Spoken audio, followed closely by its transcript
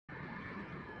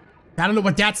I don't know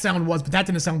what that sound was, but that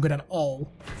didn't sound good at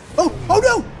all. Oh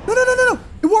no! No!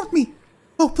 It warped me.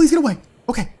 Oh, please get away.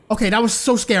 Okay, that was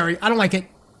so scary. I don't like it.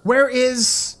 Where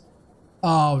is...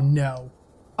 Oh, no.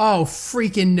 Oh,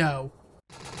 freaking no.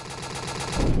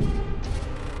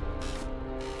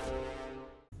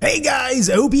 Hey guys,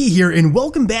 O.B here, and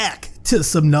welcome back to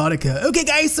Subnautica. Okay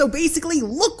guys, so basically,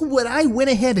 look what I went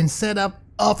ahead and set up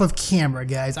off of camera,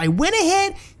 guys. I went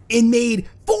ahead and made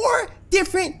 4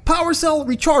 different power cell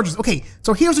recharges. Okay,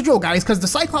 so here's the drill, guys, because the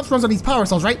Cyclops runs on these power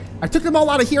cells, right? I took them all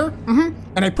out of here,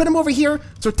 and I put them over here.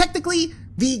 So technically,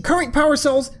 the current power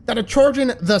cells that are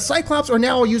charging the Cyclops are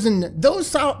now using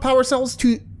those power cells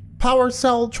to power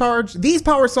cell charge these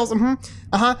power cells.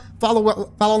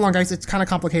 Follow along, guys. It's kind of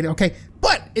complicated, okay?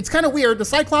 But it's kind of weird. The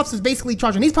Cyclops is basically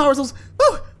charging these power cells.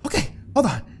 Woo! Okay, hold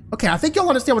on. Okay, I think you'll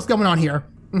understand what's going on here.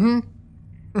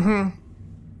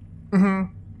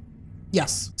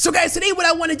 Yes. So guys, today what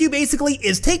I want to do basically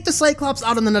is take the Cyclops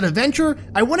out on another adventure.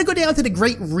 I want to go down to the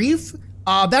Great Reef.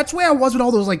 That's where I was with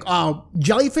all those like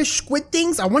jellyfish squid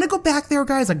things. I want to go back there,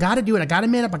 guys. I gotta do it. I gotta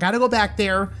man up. I gotta go back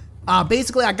there.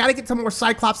 Basically, I gotta get some more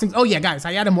Cyclops things. Oh yeah, guys,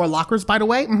 I added more lockers, by the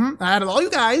way. I added all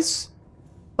you guys.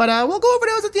 But we'll go over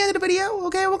those at the end of the video.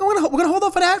 Okay, we're gonna hold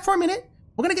off for that for a minute.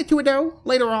 We're gonna get to it though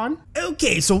later on.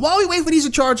 Okay, so while we wait for these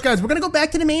to charge, guys, we're gonna go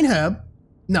back to the main hub.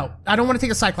 No, I don't want to take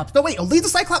the Cyclops. No, wait, leave the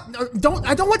Cyclops. No,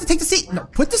 I don't want to take the sea. No,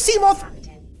 put the sea moth.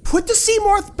 Put the sea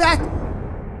moth back.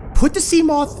 Put the sea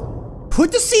moth.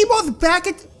 Put the sea moth back.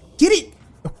 Get it.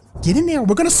 Get in there.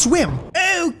 We're gonna swim.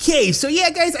 Okay, so yeah,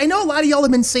 guys, I know a lot of y'all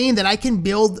have been saying that I can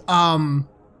build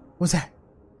what's that?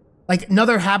 Like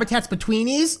another habitats between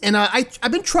these, and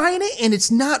I've been trying it, and it's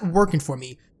not working for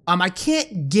me. I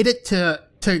can't get it to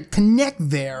connect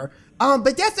there.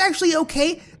 But that's actually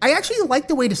okay. I actually like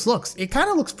the way this looks. It kind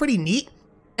of looks pretty neat.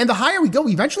 And the higher we go,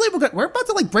 eventually we're about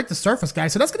to like break the surface,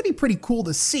 guys. So that's gonna be pretty cool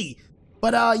to see.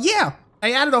 But yeah,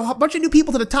 I added a bunch of new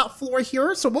people to the top floor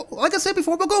here. So like I said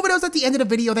before, we'll go over those at the end of the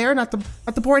video there, not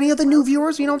to bore any of the new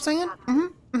viewers. You know what I'm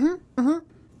saying?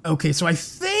 Okay, so I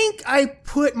think I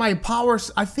put my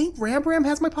I think Ram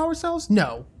has my power cells.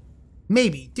 No,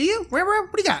 maybe. Do you, Ram?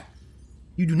 What do you got?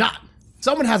 You do not.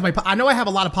 Someone has I know I have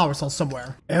a lot of power cells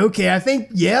somewhere. Okay, I think,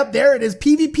 yep, there it is.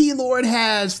 PvP Lord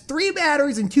has 3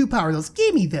 batteries and 2 power cells.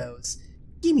 Give me those.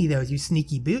 Give me those, you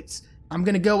sneaky boots. I'm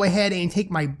gonna go ahead and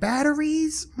take my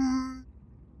batteries.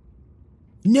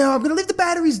 No, I'm gonna leave the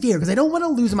batteries there because I don't want to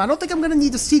lose them. I don't think I'm gonna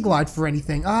need the Sea Glide for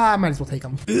anything. I might as well take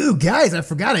them. Ooh, guys, I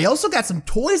forgot. I also got some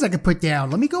toys I could put down.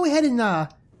 Let me go ahead and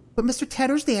put Mr.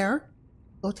 Tedders there.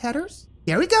 Hello, Tedders.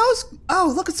 There he goes.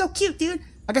 Oh, look, it's so cute, dude.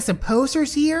 I got some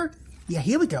posters here. Yeah,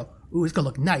 here we go. Ooh, it's gonna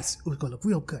look nice. Ooh, it's gonna look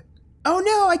real good. Oh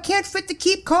no, I can't fit the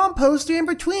Keep Calm poster in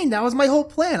between. That was my whole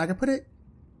plan. I could put it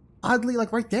oddly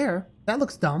like right there. That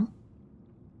looks dumb.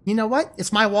 You know what?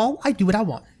 It's my wall. I do what I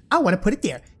want. I want to put it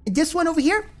there. And this one over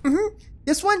here?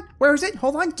 This one? Where is it?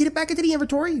 Hold on. Get it back into the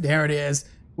inventory. There it is.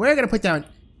 We're gonna put down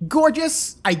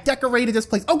gorgeous. I decorated this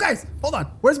place. Oh guys, hold on.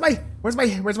 Where's my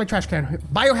trash can?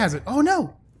 Biohazard. Oh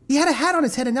no. He had a hat on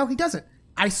his head and now he doesn't.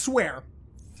 I swear.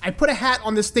 I put a hat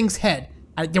on this thing's head.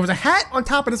 There was a hat on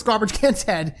top of this garbage can's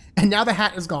head, and now the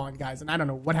hat is gone, guys, and I don't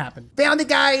know what happened. Found it,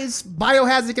 guys.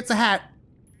 Biohazard gets a hat.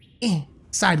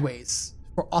 Sideways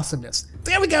for awesomeness.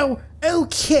 There we go.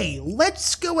 Okay,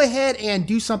 let's go ahead and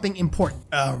do something important.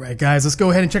 All right, guys, let's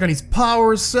go ahead and check on these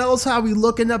power cells. How are we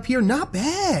looking up here? Not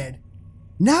bad.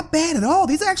 Not bad at all.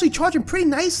 These are actually charging pretty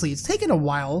nicely. It's taking a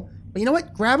while, but you know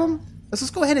what? Grab them. Let's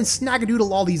just go ahead and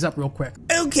snag-a-doodle all these up real quick.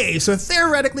 Okay, so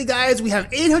theoretically, guys, we have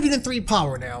 803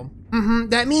 power now.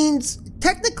 That means,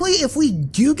 technically, if we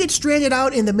do get stranded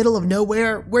out in the middle of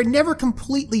nowhere, we're never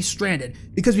completely stranded,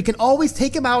 because we can always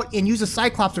take them out and use a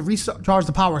Cyclops to recharge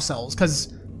the power cells,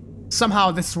 because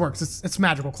somehow this works. It's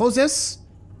magical. Close this.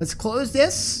 Let's close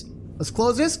this. Let's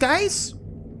close this, guys.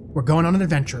 We're going on an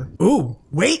adventure. Ooh,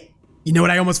 wait. You know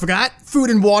what I almost forgot? Food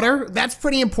and water. That's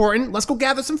pretty important. Let's go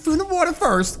gather some food and water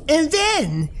first. And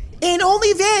then, and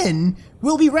only then,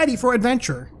 we'll be ready for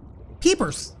adventure.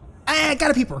 Peepers. I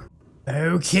got a peeper.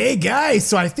 Okay, guys.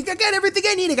 So I think I got everything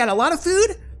I need. I got a lot of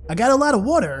food. I got a lot of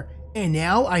water. And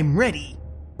now I'm ready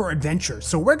for adventure.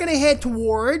 So we're going to head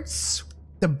towards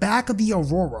the back of the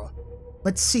Aurora.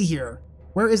 Let's see here.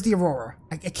 Where is the Aurora?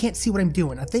 I can't see what I'm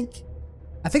doing. I think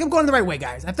I'm going the right way,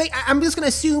 guys. I'm just gonna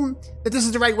assume that this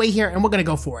is the right way here, and we're gonna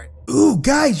go for it. Ooh,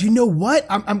 guys, you know what?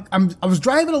 I was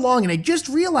driving along, and I just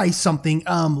realized something.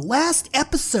 Last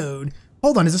episode.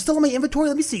 Hold on, is it still in my inventory?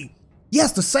 Let me see.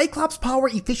 Yes, the Cyclops Power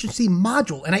Efficiency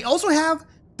Module, and I also have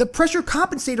the pressure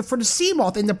compensator for the sea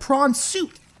moth in the prawn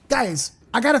suit. Guys,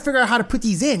 I gotta figure out how to put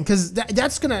these in, because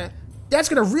that's gonna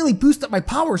really boost up my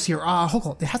powers here. Hold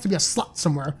on, there has to be a slot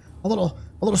somewhere. a little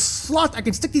slot I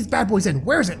can stick these bad boys in.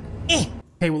 Where is it?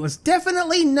 Okay, well, it's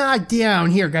definitely not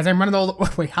down here, guys. I'm running all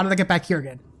the... Wait, how did I get back here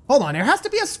again? Hold on, there has to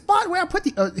be a spot where I put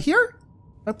the... here?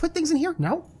 I put things in here?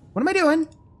 No? What am I doing?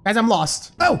 Guys, I'm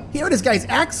lost. Oh, here it is, guys.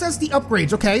 Access the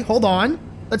upgrades. Okay, hold on.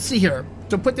 Let's see here.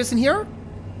 So put this in here.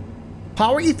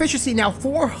 Power efficiency now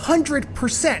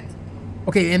 400%.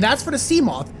 Okay, and that's for the sea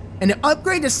moth. And to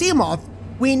upgrade the sea moth,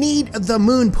 we need the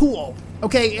moon pool.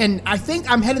 Okay, and I think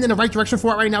I'm heading in the right direction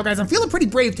for it right now, guys. I'm feeling pretty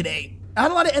brave today. I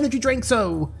had a lot of energy drink,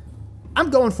 so I'm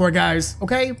going for it, guys.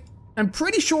 Okay? I'm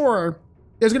pretty sure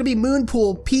there's gonna be moon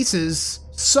pool pieces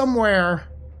somewhere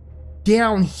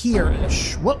down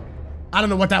here-ish. Whoop. I don't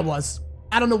know what that was.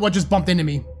 I don't know what just bumped into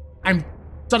me. I'm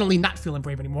suddenly not feeling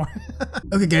brave anymore.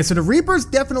 Okay, guys, so the Reaper's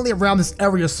definitely around this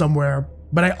area somewhere,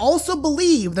 but I also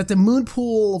believe that the moon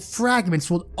pool fragments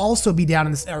will also be down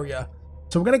in this area.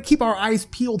 So we're gonna keep our eyes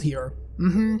peeled here.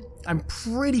 I'm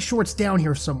pretty sure it's down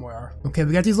here somewhere. Okay,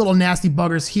 we got these little nasty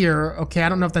buggers here. Okay, I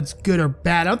don't know if that's good or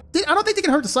bad. I don't think they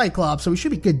can hurt the Cyclops, so we should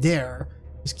be good there.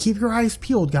 Just keep your eyes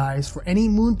peeled, guys, for any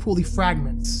moon pooly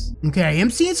fragments. Okay, I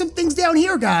am seeing some things down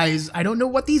here, guys. I don't know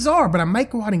what these are, but I might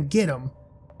go out and get them.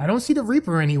 I don't see the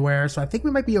Reaper anywhere, so I think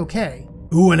we might be okay.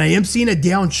 Ooh, and I am seeing a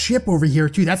downed ship over here,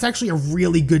 too. That's actually a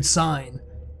really good sign.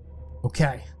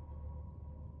 Okay.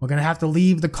 We're gonna have to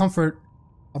leave the comfort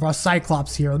of our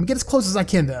Cyclops here. Let me get as close as I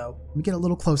can, though. Let me get a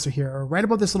little closer here. Right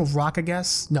above this little rock, I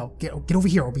guess. No, get over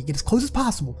here, O.B. Get as close as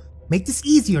possible. Make this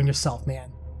easy on yourself,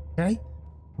 man. Okay?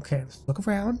 Okay, let's look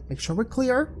around. Make sure we're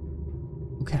clear.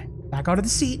 Okay, back out of the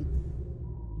seat.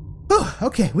 Whew,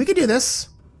 okay, we can do this.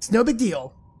 It's no big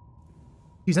deal.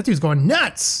 Jeez, that dude's going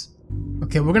nuts.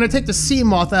 Okay, we're gonna take the sea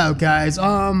moth out, guys.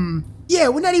 Yeah,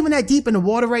 we're not even that deep in the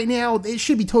water right now. It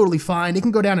should be totally fine. It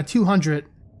can go down to 200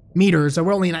 meters, so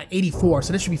we're only at 84,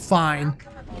 so this should be fine.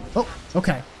 Oh,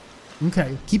 okay.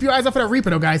 Okay, keep your eyes up for that Reaper,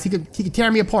 though, guys. He could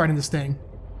tear me apart in this thing.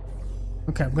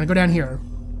 Okay, we're gonna go down here.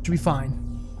 Should be fine.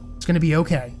 It's gonna be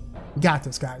okay. We got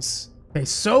this, guys. Okay,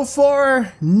 so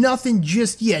far, nothing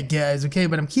just yet, guys, okay?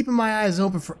 But I'm keeping my eyes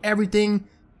open for everything.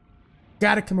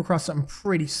 Gotta come across something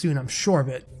pretty soon, I'm sure of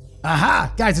it.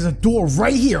 Aha! Guys, there's a door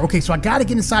right here. Okay, so I gotta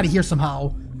get inside of here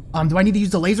somehow. Do I need to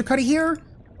use the laser cutter here?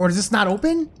 Or does this not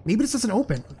open? Maybe this doesn't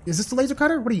open. Is this the laser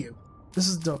cutter? What are you? This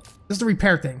is the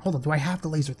repair thing. Hold on, do I have the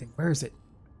laser thing? Where is it?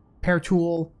 Repair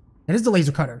tool. That is the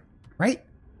laser cutter, right?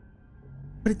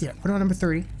 Put it there. Put it on number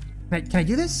 3. Can I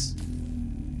do this?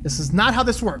 This is not how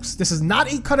this works. This is not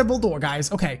a cuttable door,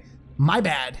 guys. Okay, my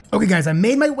bad. Okay, guys, I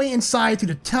made my way inside to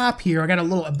the top here. I got a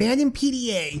little abandoned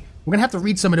PDA. We're gonna have to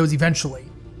read some of those eventually.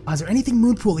 Is there anything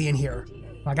moon pooly in here?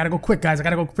 I gotta go quick, guys. I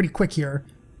gotta go pretty quick here.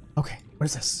 Okay, what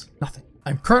is this? Nothing.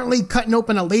 I'm currently cutting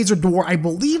open a laser door. I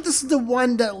believe this is the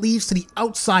one that leads to the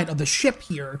outside of the ship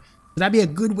here. So that'd be a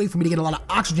good way for me to get a lot of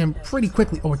oxygen pretty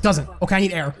quickly. Oh, it doesn't. Okay, I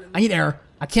need air. I need air.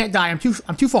 I can't die. I'm too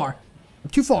far. I'm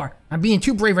too far. I'm being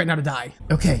too brave right now to die.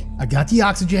 Okay, I got the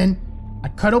oxygen. I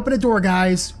cut open the door,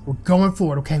 guys. We're going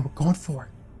for it, okay? We're going for it.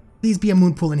 Please be a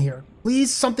moon pool in here.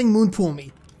 Please, something moon pool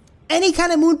me. Any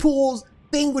kind of moon pools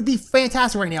thing would be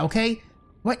fantastic right now, okay?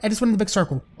 What? I just went in the big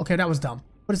circle. Okay, that was dumb.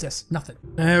 What is this? Nothing.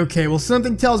 Okay, well,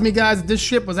 something tells me, guys, that this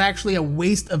ship was actually a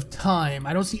waste of time.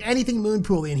 I don't see anything moon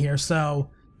pooly in here,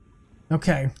 so...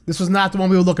 Okay, this was not the one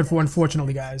we were looking for,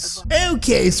 unfortunately, guys.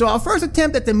 Okay, so our first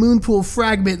attempt at the moon pool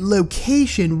fragment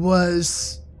location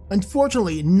was,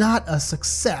 unfortunately, not a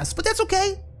success. But that's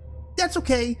okay. That's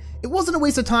okay. It wasn't a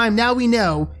waste of time. Now we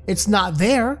know it's not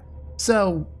there.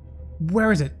 So,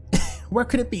 where is it? Where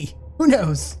could it be? Who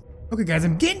knows? Okay, guys,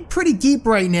 I'm getting pretty deep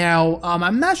right now.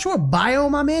 I'm not sure what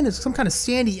biome I'm in. It's some kind of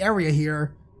sandy area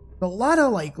here. A lot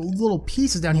of, like, little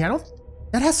pieces down here.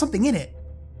 That has something in it.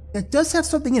 That does have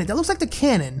something in it. That looks like the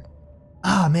cannon.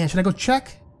 Ah, man, should I go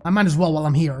check? I might as well while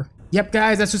I'm here. Yep,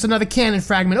 guys, that's just another cannon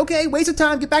fragment. Okay, waste of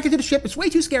time. Get back into the ship. It's way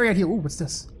too scary out here. Ooh, what's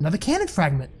this? Another cannon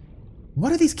fragment.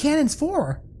 What are these cannons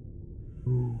for?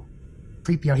 Ooh,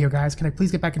 creepy out here, guys. Can I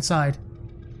please get back inside?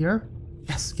 Here?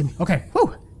 Yes, give me. Okay,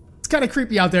 whew. It's kind of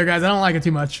creepy out there, guys. I don't like it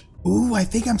too much. Ooh, I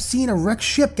think I'm seeing a wrecked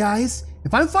ship, guys.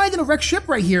 If I'm finding a wrecked ship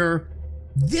right here,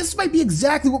 this might be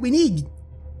exactly what we need.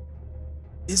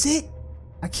 Is it?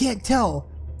 I can't tell.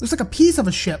 Looks like a piece of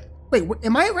a ship. Wait,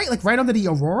 am I right? Like right under the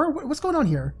Aurora? What's going on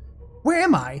here? Where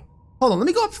am I? Hold on, let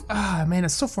me go up. Ah, man,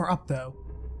 it's so far up though.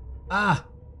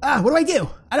 What do I do?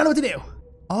 I don't know what to do.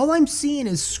 All I'm seeing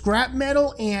is scrap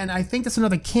metal, and I think that's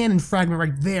another cannon fragment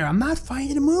right there. I'm not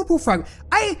finding a moon pool fragment.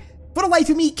 For the life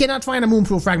of me, cannot find a moon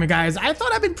pool fragment, guys. I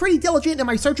thought I've been pretty diligent in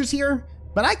my searches here,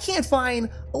 but I can't find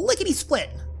a lickety-split.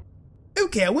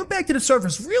 Okay, I went back to the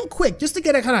surface real quick just to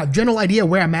get a kind of general idea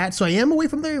where I'm at. So I am away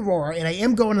from the Aurora, and I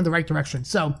am going in the right direction.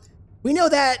 So we know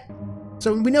that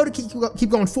So we know to keep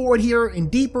going forward here and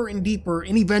deeper, and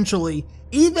eventually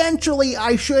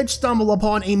I should stumble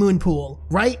upon a moon pool,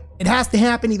 right? It has to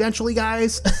happen eventually,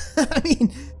 guys. I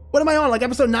mean, what am I on, like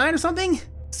episode 9 or something?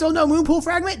 Still no moon pool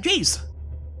fragment? Jeez.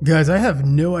 Guys, I have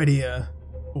no idea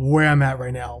where I'm at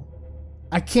right now.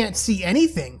 I can't see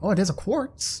anything. Oh, it is a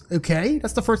quartz. Okay,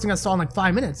 that's the first thing I saw in like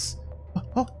 5 minutes.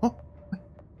 Oh.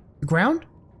 The ground?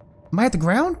 Am I at the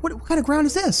ground? What kind of ground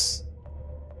is this?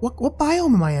 What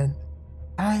biome am I in?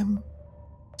 I'm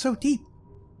so deep.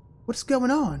 What's going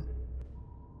on?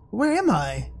 Where am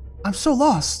I? I'm so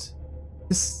lost.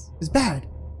 This is bad.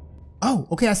 Oh,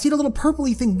 okay, I see the little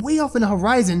purpley thing way off in the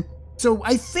horizon. So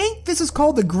I think this is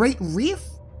called the Great Reef.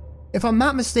 If I'm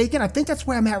not mistaken, I think that's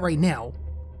where I'm at right now.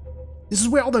 This is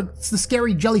where all the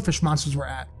scary jellyfish monsters were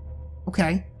at.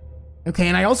 Okay. Okay,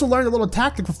 and I also learned a little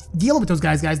tactic for dealing with those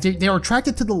guys. They are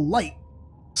attracted to the light.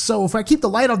 So if I keep the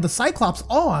light of the Cyclops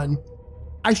on,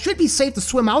 I should be safe to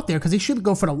swim out there because they should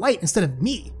go for the light instead of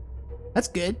me. That's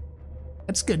good.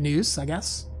 That's good news, I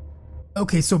guess.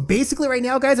 Okay, so basically right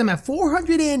now, guys, I'm at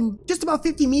 400 and just about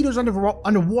 50 meters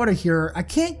underwater here. I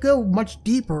can't go much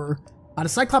deeper. The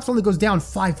Cyclops only goes down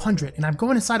 500, and I'm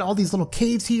going inside all these little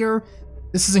caves here.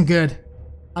 This isn't good.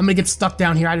 I'm gonna get stuck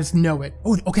down here. I just know it.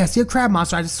 Oh, okay, I see a crab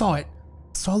monster. I just saw it.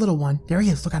 I saw a little one. There he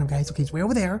is. Look at him, guys. Okay, he's way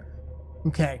over there.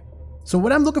 Okay. So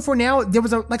what I'm looking for now, there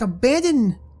was an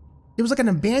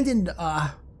abandoned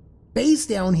base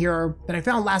down here that I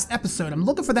found last episode. I'm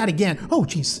looking for that again. Oh,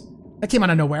 jeez. That came out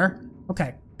of nowhere.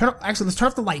 Okay. Actually, let's turn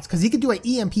off the lights because he could do an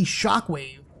EMP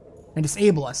shockwave and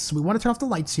disable us. So we want to turn off the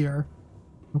lights here.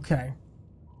 Okay.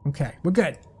 Okay, we're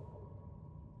good.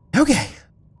 Okay.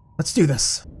 Let's do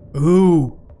this.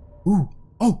 Ooh. Ooh.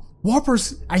 Oh,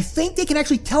 warpers. I think they can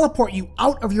actually teleport you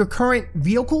out of your current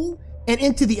vehicle and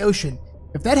into the ocean.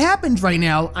 If that happens right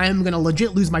now, I am going to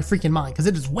legit lose my freaking mind because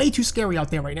it is way too scary out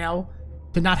there right now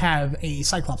to not have a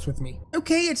Cyclops with me.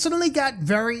 Okay, it suddenly got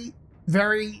very,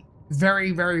 very, very,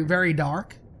 very, very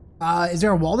dark. Is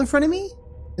there a wall in front of me?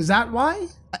 Is that why?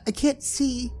 I can't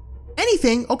see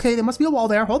anything. Okay, there must be a wall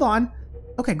there. Hold on.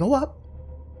 Okay, go up.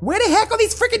 Where the heck are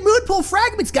these freaking moon pool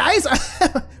fragments, guys?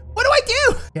 What do I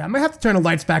do? Yeah, I'm gonna have to turn the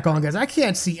lights back on, guys. I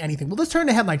can't see anything. Well, let's turn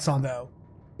the headlights on, though.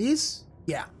 These?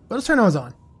 Yeah. Well, let's turn those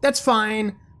on. That's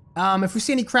fine. If we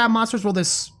see any crab monsters,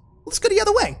 let's go the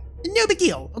other way. No big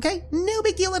deal, okay? No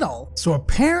big deal at all. So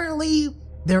apparently,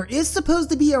 there is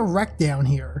supposed to be a wreck down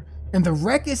here, and the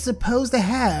wreck is supposed to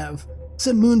have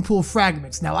some moon pool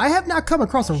fragments. Now, I have not come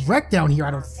across a wreck down here,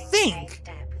 I don't think.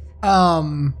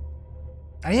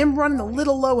 I am running a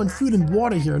little low in food and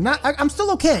water here. I'm still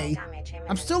okay.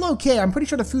 I'm still okay. I'm pretty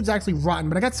sure the food's actually rotten,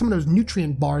 but I got some of those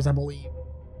nutrient bars, I believe.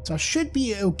 So I should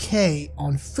be okay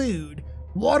on food.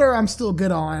 Water, I'm still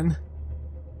good on.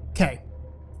 Okay.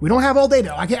 We don't have all day,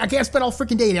 though. I can't spend all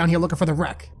freaking day down here looking for the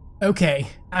wreck. Okay.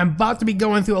 I'm about to be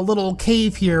going through a little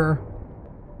cave here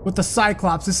with the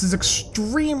Cyclops. This is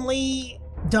extremely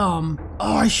dumb.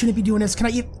 Oh, I shouldn't be doing this. Can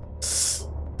I eat?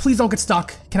 Please don't get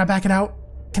stuck. Can I back it out?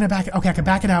 Can I back it? Okay, I can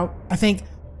back it out. I think.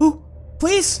 Ooh,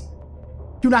 please.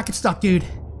 Do not get stuck, dude.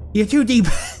 You're too deep.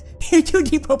 You're too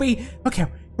deep, O.B. Okay,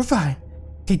 we're fine.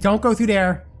 Okay, don't go through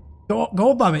there. Go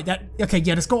above it. Okay,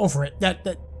 yeah, just go over it.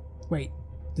 Wait,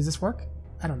 does this work?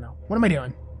 I don't know. What am I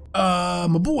doing? My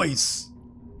boys.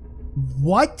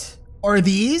 What are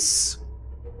these?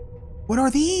 What are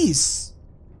these?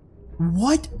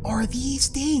 What are these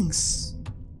things?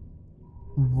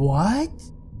 What?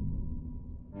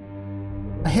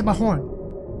 I hit my horn.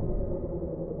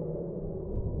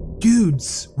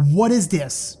 Dudes, what is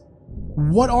this?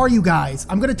 What are you guys?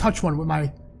 I'm gonna touch one with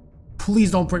my...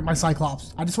 Please don't break my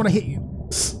Cyclops. I just want to hit you.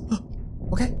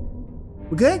 Okay.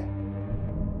 We're good?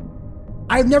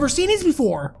 I've never seen these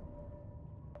before.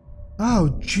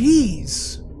 Oh,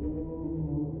 jeez.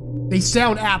 They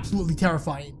sound absolutely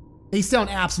terrifying. They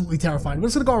sound absolutely terrifying. We're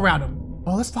just gonna go around them.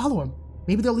 Oh, let's follow them.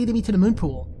 Maybe they'll lead me to the moon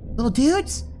pool. Little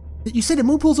dudes? You said the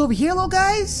moon pool's over here, little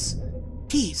guys?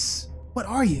 Jeez. What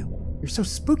are you? You're so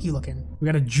spooky looking. We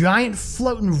got a giant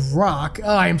floating rock.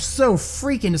 Oh, I am so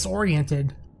freaking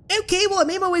disoriented. Okay, well, I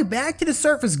made my way back to the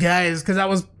surface, guys, because I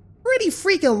was pretty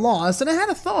freaking lost, and I had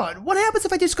a thought. What happens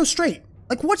if I just go straight?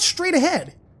 Like, what's straight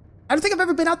ahead? I don't think I've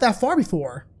ever been out that far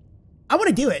before. I want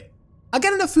to do it. I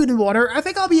got enough food and water. I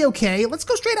think I'll be okay. Let's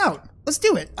go straight out. Let's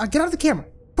do it. Get out of the camera.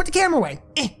 Put the camera away.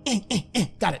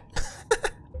 Got it.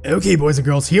 Okay, boys and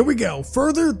girls, here we go.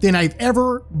 Further than I've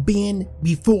ever been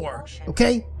before,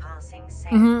 okay?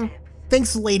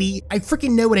 Thanks, lady. I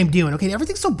freaking know what I'm doing, okay?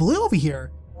 Everything's so blue over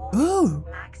here. Ooh.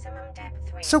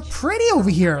 So pretty over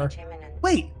here.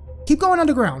 Wait, Keep going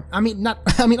underground. I mean,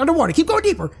 underwater. Keep going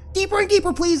deeper. Deeper and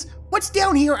deeper, please. What's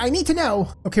down here? I need to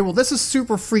know. Okay, well, this is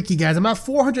super freaky, guys. I'm at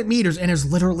 400 meters and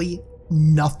there's literally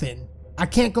nothing. I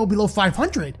can't go below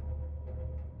 500.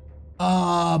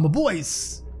 My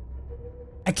boys.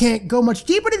 I can't go much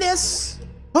deeper than this.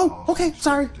 Oh, okay.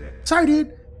 Sorry. Sorry,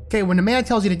 dude. Okay, when the man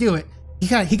tells you to do it, he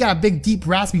got a big, deep,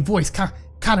 raspy voice. Kind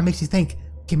of makes you think,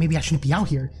 okay, maybe I shouldn't be out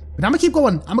here. But I'm gonna keep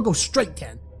going. I'm gonna go straight,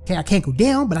 Ken. Okay, I can't go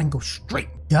down, but I can go straight.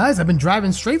 Guys, I've been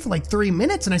driving straight for like 3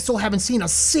 minutes and I still haven't seen a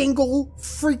single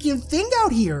freaking thing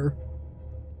out here.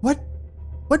 What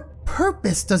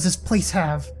purpose does this place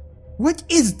have? What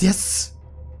is this?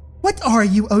 What are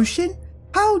you, ocean?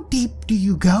 How deep do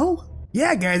you go?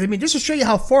 Yeah, guys, I mean, just to show you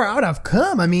how far out I've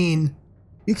come, I mean,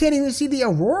 you can't even see the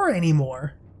aurora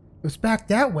anymore. It's back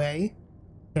that way.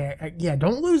 Yeah,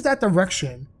 don't lose that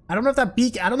direction. I don't know if that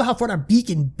beacon, I don't know how far that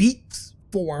beacon beats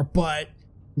for, but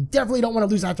you definitely don't want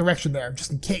to lose that direction there,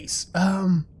 just in case.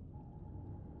 I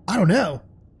don't know.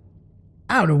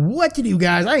 I don't know what to do,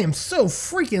 guys. I am so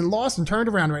freaking lost and turned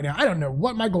around right now. I don't know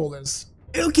what my goal is.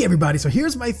 Okay, everybody, so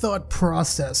here's my thought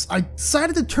process. I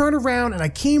decided to turn around and I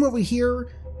came over here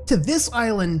to this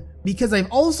island because I've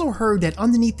also heard that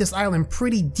underneath this island,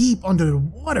 pretty deep under the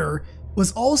water,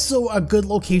 was also a good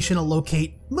location to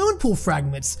locate moon pool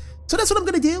fragments. So that's what I'm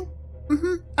gonna do.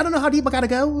 I don't know how deep I gotta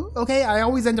go, okay? I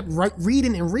always end up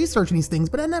reading and researching these things,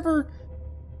 but I never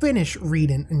finish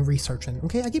reading and researching,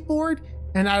 okay? I get bored,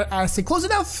 and I say close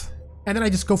enough, and then I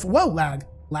just go for, whoa, lag.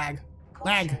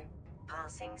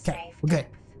 Okay, we're good.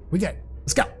 We good.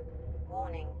 Let's go.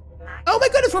 Oh my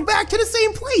goodness, we're back to the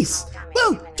same place.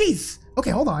 Whoa, jeez.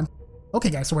 Okay, hold on. Okay,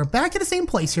 guys, so we're back to the same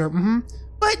place here.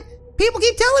 But people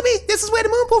keep telling me this is where the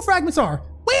moon pool fragments are.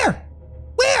 Where?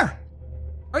 Where?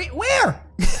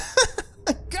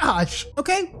 Gosh.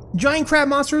 Okay, giant crab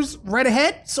monsters right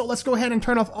ahead. So let's go ahead and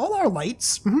turn off all our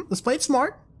lights. Let's play it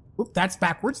smart. Oop, that's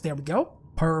backwards. There we go.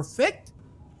 Perfect.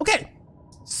 Okay,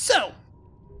 so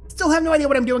still have no idea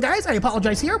what I'm doing, guys. I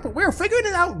apologize here, but we're figuring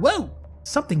it out. Whoa,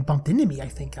 something bumped into me, I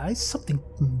think, guys. Something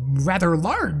rather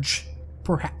large,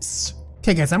 perhaps.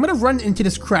 Okay, guys, I'm gonna run into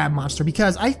this crab monster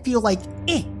because I feel like,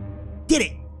 did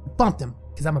it. Bumped him,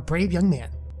 because I'm a brave young man.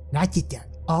 And I did that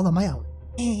all on my own.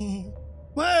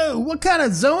 Whoa, what kind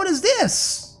of zone is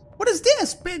this? What is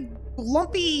this? Big,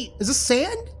 lumpy, is this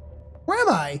sand? Where am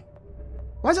I?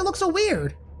 Why does it look so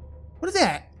weird? What is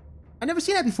that? I've never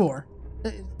seen that before.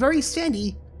 Very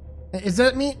sandy. Is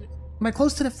that me? Am I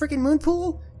close to the freaking moon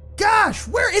pool? Gosh,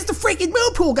 where is the freaking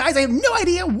moon pool, guys? I have no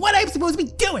idea what I'm supposed to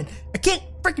be doing. I can't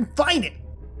freaking find it.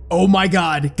 Oh my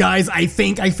god, guys, I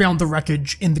think I found the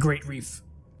wreckage in the Great Reef.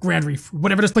 Grand Reef,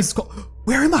 whatever this place is called.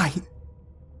 Where am I?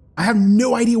 I have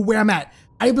no idea where I'm at.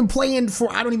 I've been playing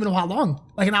for I don't even know how long.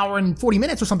 Like an hour and 40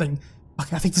 minutes or something.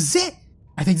 Okay, I think this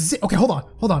is it. Okay, hold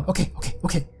on. Okay.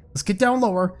 Let's get down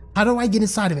lower. How do I get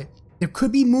inside of it? There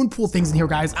could be moon pool things in here,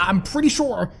 guys. I'm pretty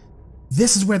sure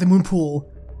this is where the moon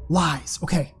pool lies.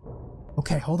 Okay,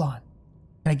 hold on.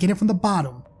 Can I get it from the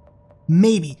bottom?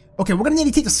 Maybe. Okay, we're gonna need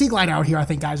to take the sea glide out here, I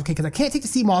think, guys. Okay, because I can't take the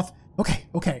sea moth. Okay.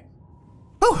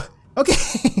 Oh, okay.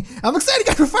 I'm excited,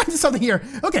 guys. We're finding something here.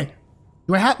 Okay.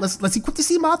 Let's equip the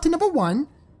sea moth to number 1.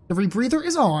 The rebreather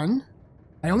is on.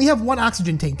 I only have 1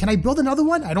 oxygen tank. Can I build another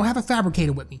one? I don't have a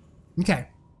fabricator with me. Okay.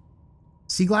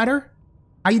 Sea glider,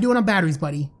 how you doing on batteries,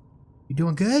 buddy? You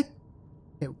doing good?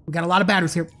 Okay, we got a lot of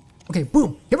batteries here. Okay,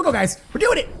 boom. Here we go, guys. We're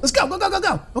doing it. Let's go.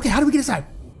 Go. Okay, how do we get inside?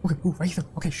 Okay, ooh, right here.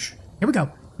 Okay, shh. Here we go.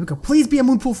 Please be a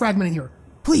moon pool fragment in here.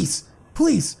 Please.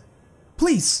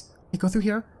 Hey, go through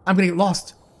here. I'm gonna get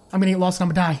lost. And I'm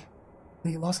gonna die.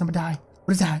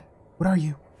 What is that? What are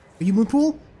you? Are you moon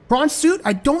pool? Bronze suit?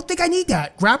 I don't think I need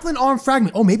that. Grappling arm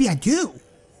fragment. Oh, maybe I do.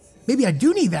 Maybe I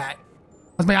do need that.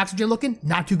 How's my oxygen looking?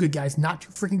 Not too good, guys. Not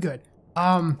too freaking good.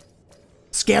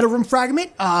 Scatter room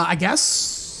fragment? I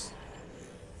guess.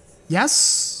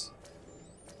 Yes.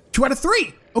 2 out of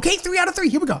 3. Okay, 3 out of 3.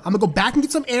 Here we go. I'm gonna go back and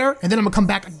get some air, and then I'm gonna come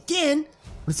back again.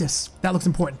 What is this? That looks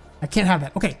important. I can't have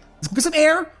that. Okay, let's go get some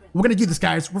air. We're gonna do this,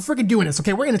 guys. We're freaking doing this.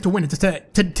 Okay, we're in it to win it today.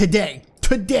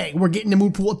 Today, we're getting the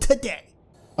moon pool today.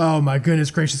 Oh my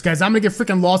goodness gracious, guys. I'm gonna get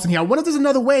freaking lost in here. I wonder if there's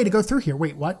another way to go through here.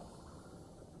 Wait, what?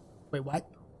 Wait,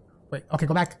 okay,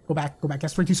 go back.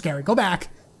 That's way too scary. Go back.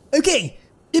 Okay,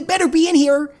 it better be in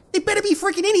here. It better be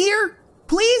freaking in here.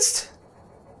 Please?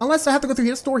 Unless I have to go through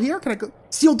this door here. Can I go?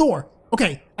 Sealed door.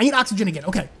 Okay, I need oxygen again.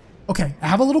 Okay. I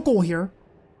have a little goal here.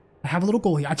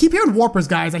 I keep hearing warpers,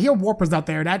 guys. I hear warpers out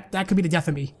there. That could be the death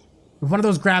of me. If one of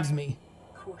those grabs me,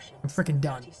 I'm freaking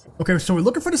done. Okay, so we're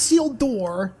looking for the sealed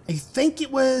door. I think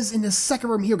it was in the second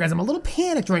room here, guys. I'm a little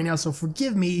panicked right now, so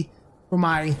forgive me for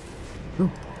my...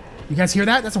 Ooh. You guys hear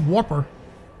that? That's a warper.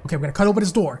 Okay, we're gonna cut open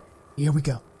this door. Here we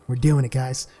go. We're doing it,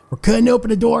 guys. We're cutting open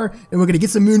the door, and we're gonna get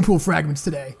some moon pool fragments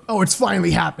today. Oh, it's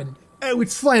finally happened. Oh,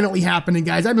 it's finally happening,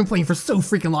 guys. I've been playing for so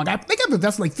freaking long. I think I've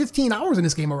invested like 15 hours in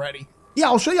this game already. Yeah,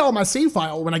 I'll show you all my save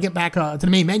file when I get back to the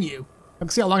main menu. I can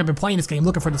see how long I've been playing this game,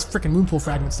 looking for this freaking moon pool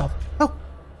fragment stuff. Oh,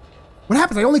 what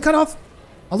happens? I only cut off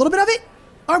a little bit of it?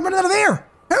 Oh, I'm running out of air.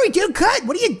 Hurry, dude, cut.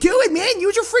 What are you doing, man?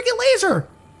 Use your freaking laser.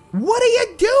 What are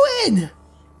you doing?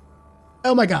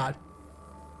 Oh my God.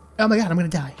 Oh my God, I'm gonna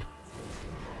die.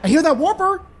 I hear that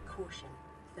warper. Caution,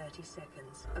 30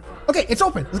 seconds. Okay, it's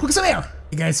open. Let's go get some air.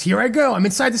 Hey guys, here I go. I'm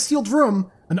inside the sealed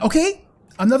room. And okay,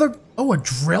 another, oh, a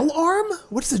drill arm?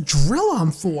 What is a drill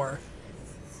arm for?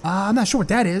 I'm not sure what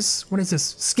that is. What is this?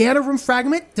 Scanner room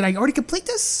fragment? Did I already complete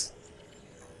this?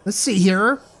 Let's see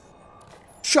here.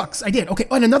 Shucks, I did. Okay,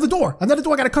 oh, and another door. Another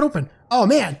door I gotta cut open. Oh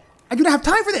man, I do not have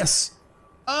time for this.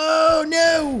 Oh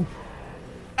no,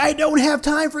 I don't have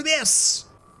time for this.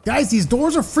 Guys, these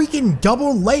doors are freaking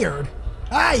double layered.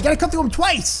 Ah, you gotta cut through them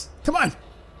twice. Come on.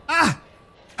 Ah,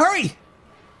 hurry.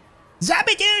 Zap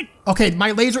it, dude. Okay,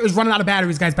 my laser is running out of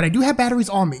batteries, guys, but I do have batteries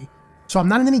on me, so I'm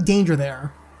not in any danger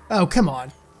there. Oh, come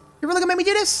on. You really gonna make me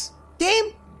do this? Game?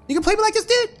 You can play me like this,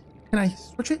 dude? Can I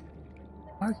switch it?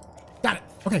 All right, got it.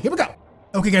 Okay, here we go.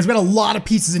 Okay, guys, we got a lot of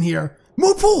pieces in here.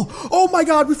 Moon pool. Oh my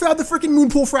God, we found the freaking moon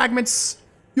pool fragments.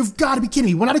 You've got to be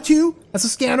kidding me. 1 out of 2. That's a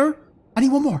scanner. I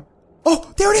need one more.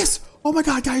 Oh, there it is. Oh my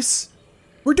God, guys.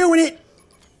 We're doing it.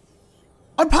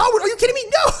 Unpowered. Are you kidding me?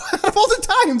 No. Out of all the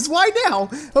times. Why now?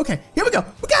 Okay, here we go.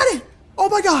 We got it. Oh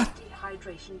my God.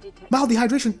 Mild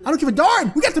dehydration. I don't give a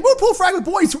darn. We got the moon pool fragment,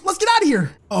 boys. Let's get out of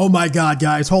here. Oh my God,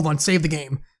 guys. Hold on. Save the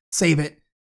game. Save it.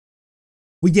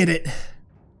 We did it.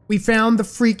 We found the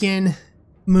freaking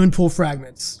moon pool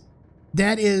fragments.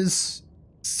 That is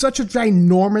such a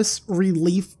ginormous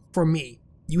relief for me.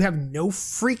 You have no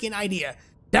freaking idea.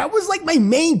 That was like my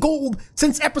main goal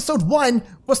since episode 1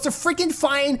 was to freaking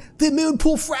find the moon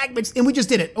pool fragments, and we just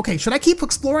did it. Okay, should I keep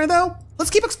exploring though? Let's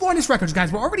keep exploring this wreckage,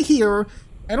 guys. We're already here.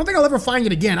 I don't think I'll ever find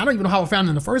it again. I don't even know how I found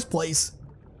it in the first place.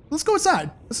 Let's go inside.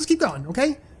 Let's just keep going,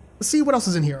 okay? Let's see what else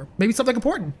is in here. Maybe something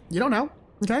important. You don't know,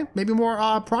 okay? Maybe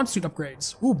more prawn suit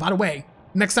upgrades. Ooh, by the way,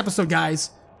 next episode,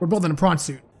 guys, we're building a prawn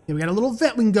suit. Okay, we got a little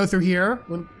vent we can go through here.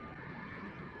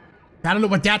 I don't know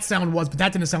what that sound was, but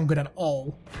that didn't sound good at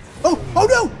all. Oh, oh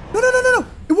no! No, no, no, no, no!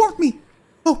 It warped me!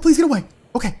 Oh, please get away.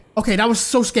 Okay, okay, that was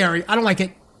so scary. I don't like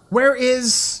it. Where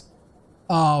is...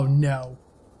 Oh, no.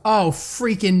 Oh,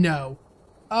 freaking no.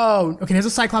 Oh, okay, there's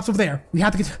a Cyclops over there. We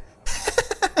have to get...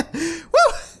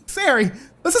 Woo! Scary.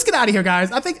 Let's just get out of here,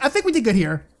 guys. I think we did good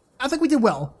here. I think we did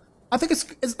well. I think it's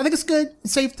good and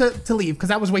safe to leave, because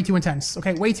that was way too intense.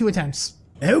 Okay, way too intense.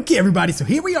 Okay, everybody, so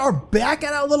here we are back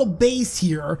at our little base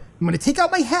here. I'm gonna take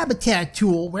out my habitat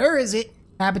tool. Where is it?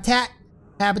 Habitat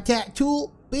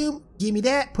tool, boom, give me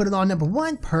that, put it on number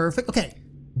 1, perfect. Okay,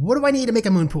 what do I need to make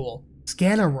a moon pool?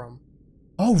 Scanner room.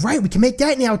 Oh, right, we can make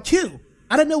that now too.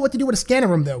 I don't know what to do with a scanner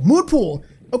room though. Moon pool,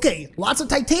 okay, lots of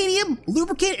titanium,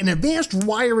 lubricant, and advanced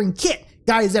wiring kit.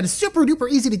 Guys, that is super duper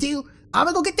easy to do. I'm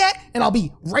gonna go get that, and I'll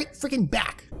be right freaking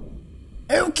back.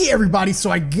 Okay, everybody,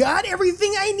 so I got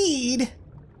everything I need.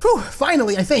 Whew,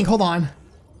 finally, I think. Hold on.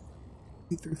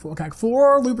 2, 3, 4. Okay,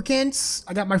 4 lubricants.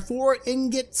 I got my 4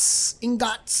 ingots, and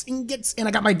I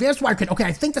got my advanced wire kit. Okay,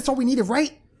 I think that's all we needed,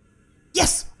 right?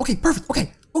 Yes. Okay, perfect.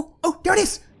 Okay. Oh, there it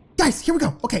is. Guys, here we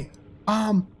go. Okay.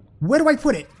 Where do I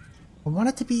put it? I want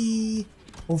it to be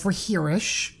over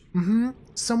here-ish.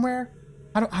 Somewhere.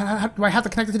 Do I have to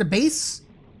connect it to the base?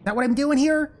 Is that what I'm doing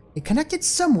here? It connected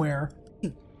somewhere.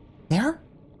 There?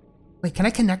 Wait, can I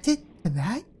connect it to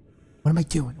that? What am I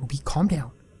doing? O.B, calm down.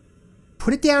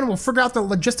 Put it down and we'll figure out the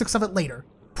logistics of it later.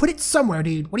 Put it somewhere,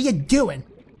 dude. What are you doing?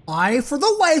 I, for the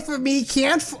life of me,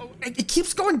 can't... It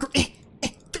keeps going... Put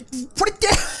it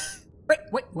down!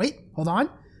 Wait. Hold on.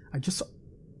 I just saw...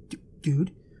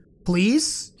 Dude.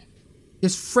 Please?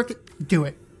 Just frickin' do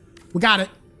it. We got it.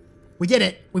 We did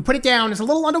it. We put it down. It's a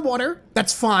little underwater.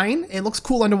 That's fine. It looks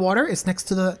cool underwater. It's next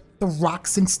to the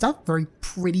rocks and stuff. Very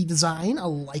pretty design. I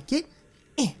like it.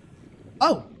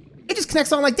 Oh. It just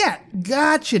connects on like that.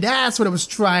 Gotcha. That's what I was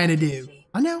trying to do.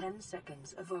 I know. 10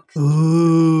 seconds of oxygen.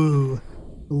 Ooh.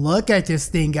 Look at this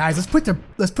thing, guys. Let's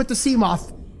put the sea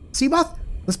moth. Sea moth?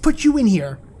 Let's put you in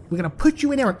here. We're gonna put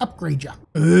you in there and upgrade you.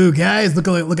 Ooh, guys, look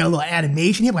at a little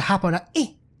animation here. We'll hop on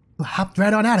we'll hop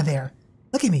right on out of there.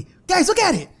 Look at me. Guys, look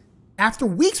at it. After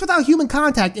weeks without human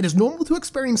contact, it is normal to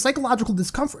experience psychological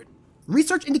discomfort.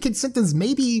 Research indicates symptoms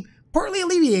may be partly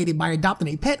alleviated by adopting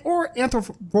a pet or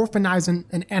anthropomorphizing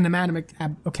an animatic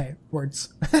okay,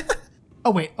 words.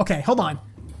 Oh wait, okay, hold on.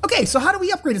 Okay, so how do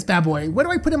we upgrade this bad boy? Where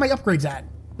do I put in my upgrades at?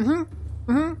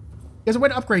 There's a way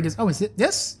to upgrade this. Oh, is it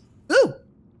this? Ooh.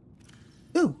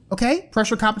 Ooh, okay.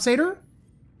 Pressure compensator.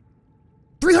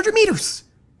 300 meters.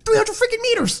 300 freaking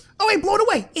meters. Oh, wait, blow it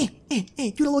away.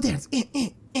 Do the little dance.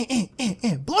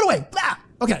 Blow it away. Blah.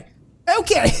 Okay.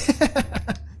 Okay.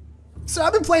 So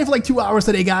I've been playing for like 2 hours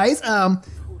today, guys. I'm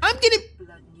getting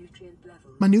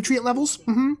my nutrient levels.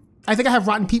 I think I have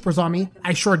rotten peepers on me.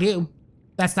 I sure do.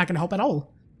 That's not gonna help at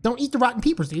all. Don't eat the rotten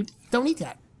peepers, dude. Don't eat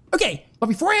that. Okay, but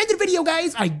before I end the video,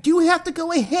 guys, I do have to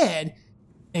go ahead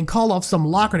and call off some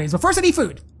locker names. But first, I need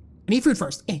food. I need food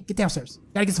first. Hey, get downstairs.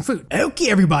 Gotta get some food. Okay,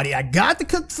 everybody, I got the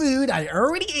cooked food. I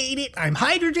already ate it. I'm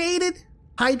hydrated,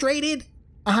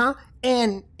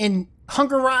 and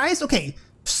hungerized. Okay,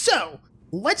 so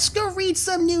let's go read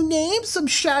some new names, some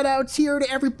shout outs here to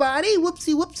everybody.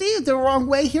 Whoopsie, the wrong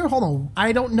way here. Hold on,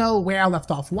 I don't know where I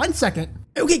left off. 1 second.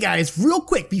 Okay, guys, real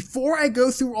quick, before I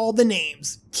go through all the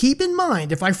names, keep in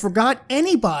mind, if I forgot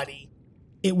anybody,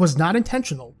 it was not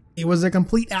intentional. It was a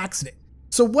complete accident.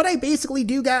 So what I basically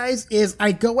do, guys, is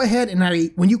I go ahead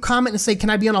and when you comment and say, can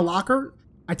I be on a locker?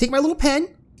 I take my little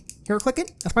pen, here, click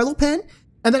it, that's my little pen,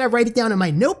 and then I write it down in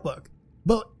my notebook.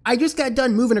 But I just got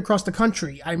done moving across the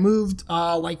country. I moved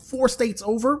like 4 states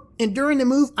over, and during the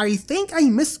move, I think I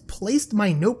misplaced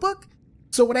my notebook.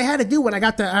 So what I had to do when I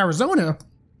got to Arizona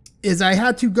is I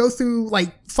had to go through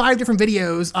like 5 different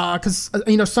videos, cause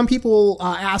you know, some people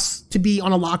asked to be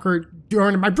on a locker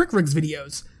during my Brick Rigs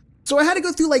videos. So I had to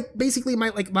go through like basically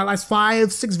my last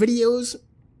 5, 6 videos,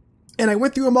 and I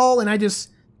went through them all, and I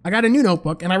got a new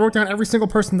notebook, and I wrote down every single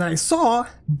person that I saw,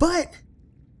 but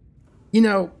you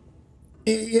know,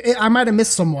 I might have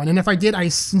missed someone, and if I did, I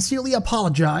sincerely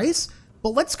apologize. But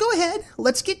let's go ahead,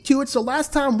 let's get to it. So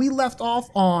last time we left off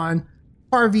on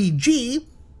RVG,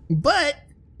 but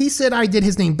he said I did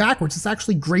his name backwards. It's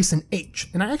actually Grayson H.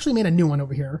 And I actually made a new one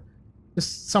over here.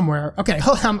 Just somewhere. Okay,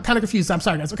 I'm kind of confused. I'm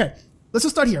sorry, guys. Okay, let's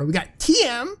just start here. We got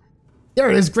TM. There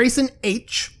it is, Grayson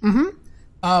H. We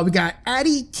got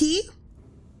Addy T.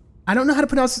 I don't know how to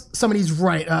pronounce some of these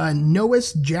right.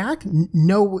 Noise Jack.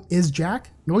 Noise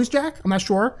Jack. I'm not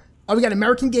sure. We got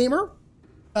American Gamer.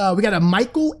 We got a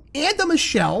Michael and a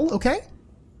Michelle. Okay.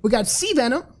 We got C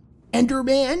Venom.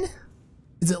 Enderman.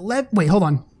 Is it Wait, hold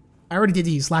on. I already did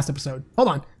these last episode. Hold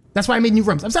on. That's why I made new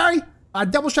rooms. I'm sorry.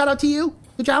 Double shout out to you.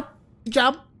 Good job. Good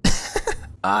job.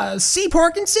 C.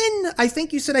 Parkinson. I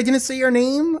think you said I didn't say your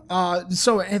name.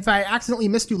 So if I accidentally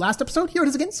missed you last episode, here it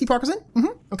is again. C. Parkinson.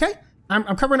 Okay.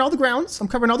 I'm covering all the grounds.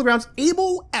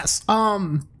 Abel S.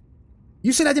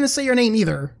 You said I didn't say your name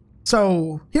either.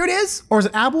 So here it is. Or is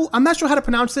it Abel? I'm not sure how to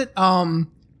pronounce it.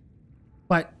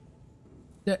 But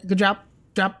good job.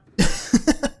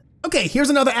 Okay, here's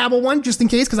another Abel one, just in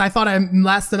case, because I thought I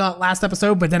lasted last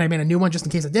episode, but then I made a new one just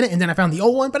in case I didn't, and then I found the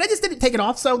old one, but I just didn't take it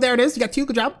off, so there it is. You got 2,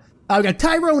 good job. We got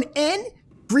Tyrone N,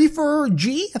 Griefer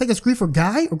G, I think it's Griefer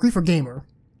Guy or Griefer Gamer.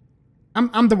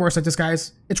 I'm the worst at this,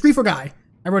 guys. It's Griefer Guy.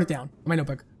 I wrote it down in my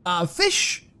notebook.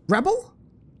 Fish Rebel,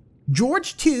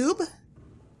 George Tube,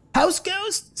 House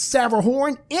Ghost,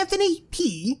 Saverhorn, Anthony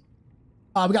P.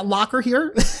 We got Locker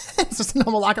here. It's just a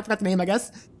normal Locker, I forgot the name, I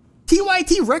guess.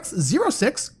 TYT Rex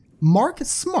 06. Mark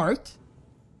Smart,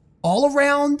 All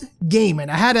Around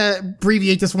Gaming. I had to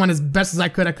abbreviate this one as best as I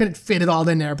could. I couldn't fit it all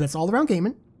in there, but it's All Around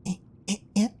Gaming.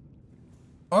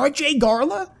 RJ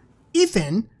Garla,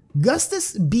 Ethan,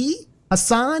 Gustus B,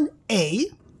 Hassan A.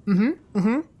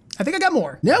 I think I got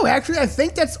more. No, actually, I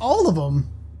think that's all of them.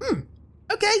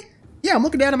 Okay. Yeah, I'm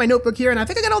looking down at my notebook here, and I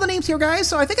think I got all the names here, guys,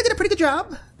 so I think I did a pretty good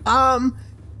job.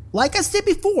 Like I said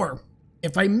before,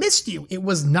 if I missed you, it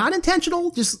was not intentional.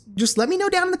 Just let me know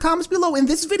down in the comments below in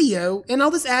this video, and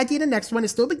I'll just add you in the next one.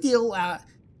 It's still a big deal. I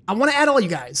want to add all you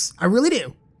guys. I really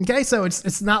do. Okay, so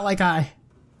it's not like I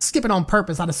skip it on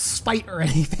purpose out of spite or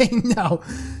anything. No.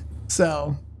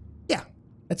 So, yeah,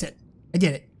 that's it. I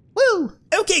get it. Woo!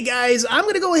 Okay, guys, I'm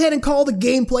going to go ahead and call the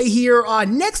gameplay here.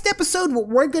 Next episode, what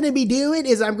we're going to be doing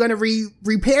is I'm going to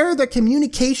repair the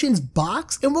communications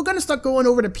box, and we're going to start going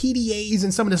over the PDAs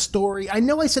and some of the story. I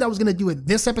know I said I was going to do it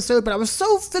this episode, but I was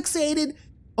so fixated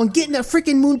on getting that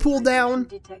freaking moon pool down.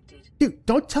 Dude,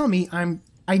 don't tell me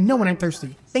I know when I'm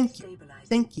thirsty. Thank you.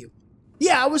 Thank you.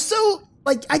 Yeah, I was so,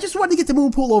 like, I just wanted to get the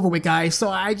moon pool over with, guys, so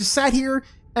I just sat here,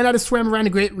 and I just swam around the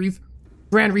Grand Reef,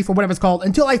 or whatever it's called,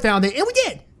 until I found it, and we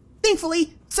did!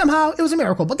 Thankfully, somehow, it was a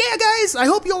miracle. But yeah, guys, I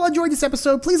hope you all enjoyed this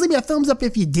episode. Please leave me a thumbs up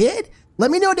if you did.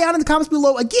 Let me know down in the comments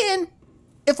below, again,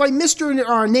 if I missed your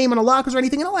name on the lockers or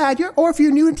anything, and I'll add you. Or if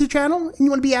you're new to the channel and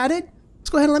you want to be added,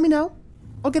 just go ahead and let me know.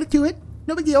 I'll get to it.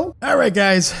 No big deal. All right,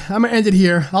 guys, I'm going to end it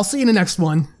here. I'll see you in the next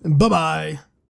one. Bye-bye.